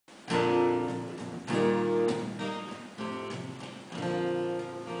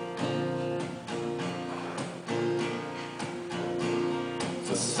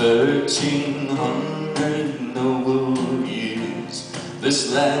1300 noble years,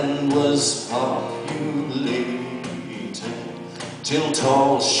 this land was populated, till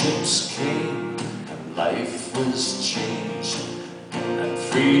tall ships came and life was changed, and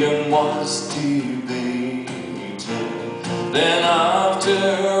freedom was debated. Then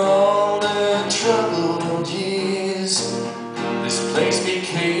after all the troubled years, this place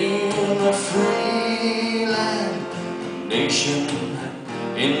became a free land, a nation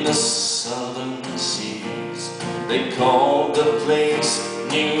in the southern seas. They called the place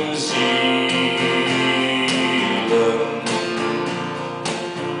New Zealand.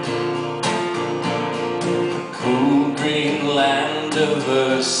 Cool green land,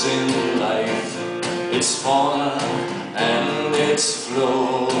 diverse in life, its fauna and its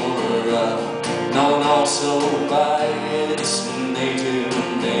flora, known also by its native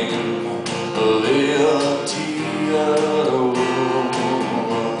name,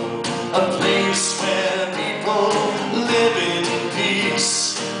 a place where people live in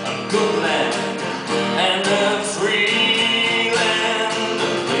peace, a good land and a free land, a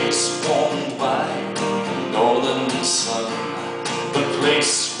place warmed by the northern sun, the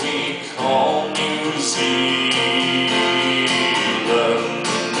place we call New Zealand.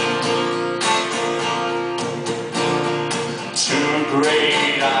 Two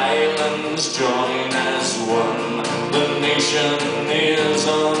great islands join as one, the nation is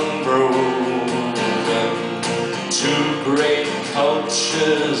unbroken. Two great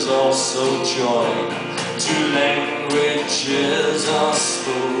cultures also join, two languages are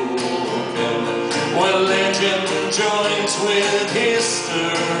spoken, where legend joins with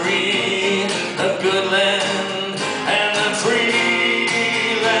history, a good land and a free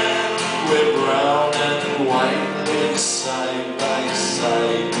land, where brown and white live side by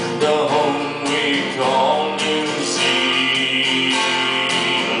side, the home we call New Zealand.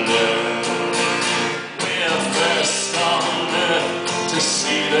 We're first on earth to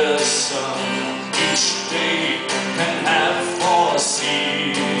see the sun. Each day can have 4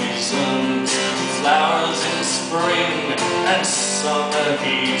 seasons, flowers in spring and summer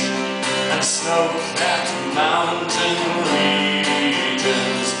heat, and snow-capped mountain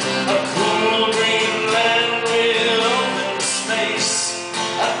regions, a cool green land with open space,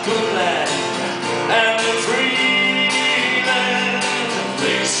 a good land and a free land, a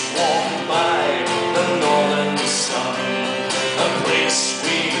place warmed by the northern sun, a place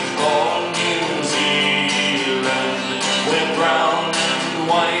we call New Zealand, where brown and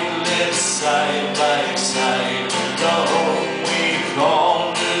white live side by side, the home we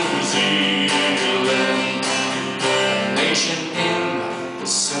call New Zealand, a nation in the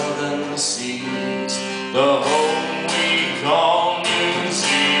southern seas, the home we call New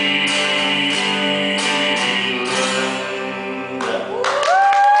Zealand.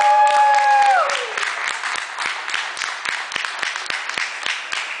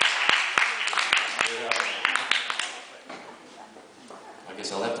 I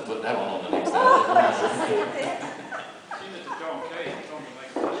guess I'll have to put that one on the next album.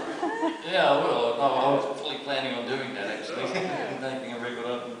 Yeah, I will. I was fully planning on doing that actually, making a record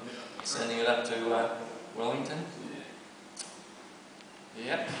up and sending it up to Wellington.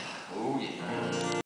 Yep. Oh yeah.